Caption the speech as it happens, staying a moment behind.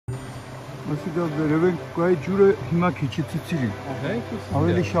Ասիկա վերևեն կայ ջուրը հիմա քիչի ծիծիրի։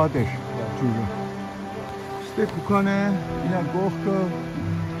 Ավելի շատ էր ջուրը։ Ստե կուքանը ինա գողքը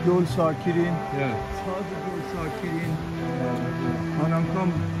յոլ սակիրին, ցածը յոլ սակիրին, անանգամ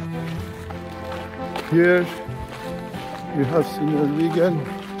here you have Senior Vigen,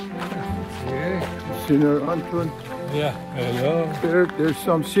 Senior Anton. Yeah, hello. There's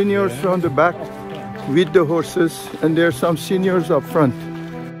some seniors from the back with the horses, and there's some seniors up front.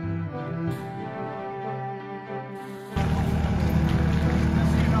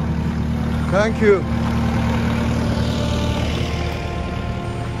 Thank you.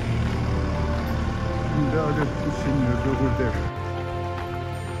 And the other two seniors over there.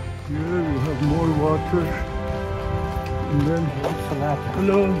 Here we have more water. And then,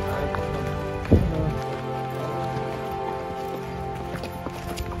 hello.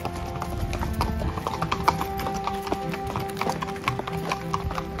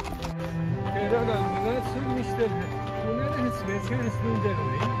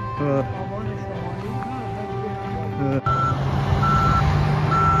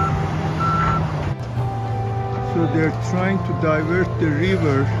 So they're trying to divert the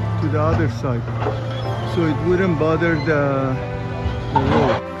river to the other side, so it wouldn't bother the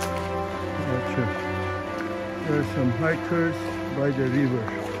road. Gotcha. There are some hikers by the river.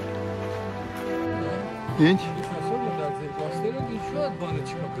 Inch?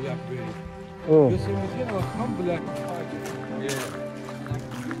 Oh.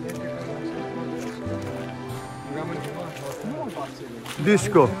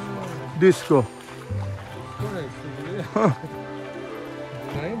 Disco. Disco. Huh.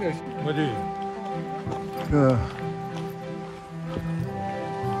 Yeah.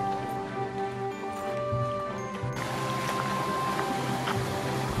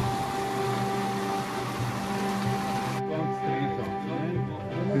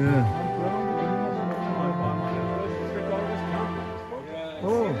 Yeah.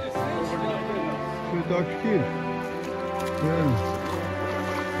 Oh, Kid. Yeah.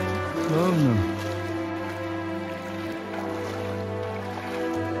 Lovely.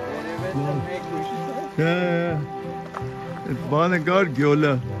 Yeah. It's Bagrad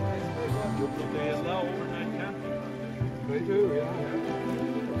Gyola.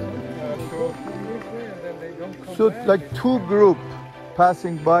 So like two groups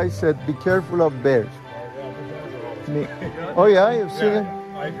passing by said, "Be careful of bears." Me. Oh yeah, you've seen it?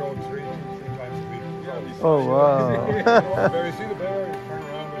 I go 3 times a week. Oh wow. You see the bear, you turn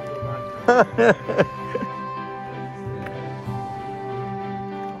around and go back.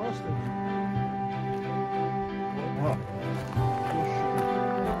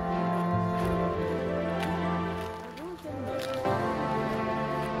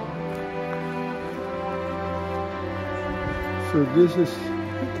 So this is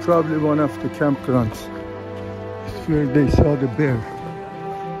probably one of the campgrounds where they saw the bear.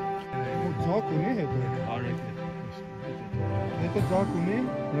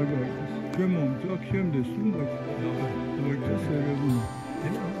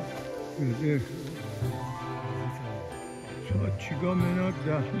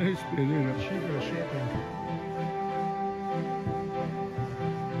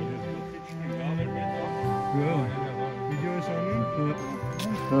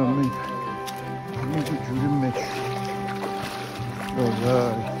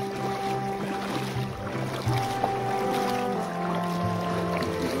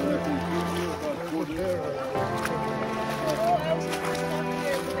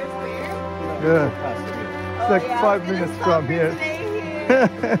 Yeah, it's like 5 minutes from here.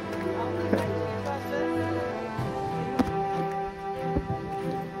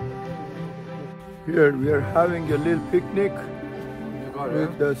 Here we are having a little picnic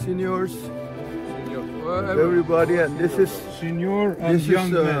with the seniors, everybody, and this is Senior and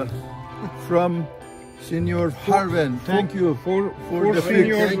young men. From Senior Harven. Thank you for the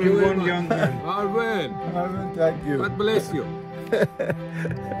seniors pics. and one young man. Harven, Thank you. God bless you.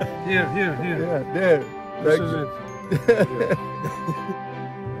 Here. Yeah, there. This is it.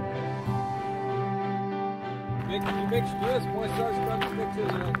 You make stress, boy starts coming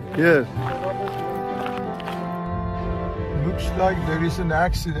pictures. Yes. Looks like there is an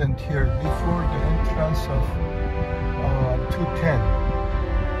accident here before the entrance of 210.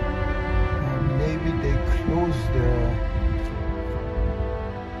 Maybe they closed the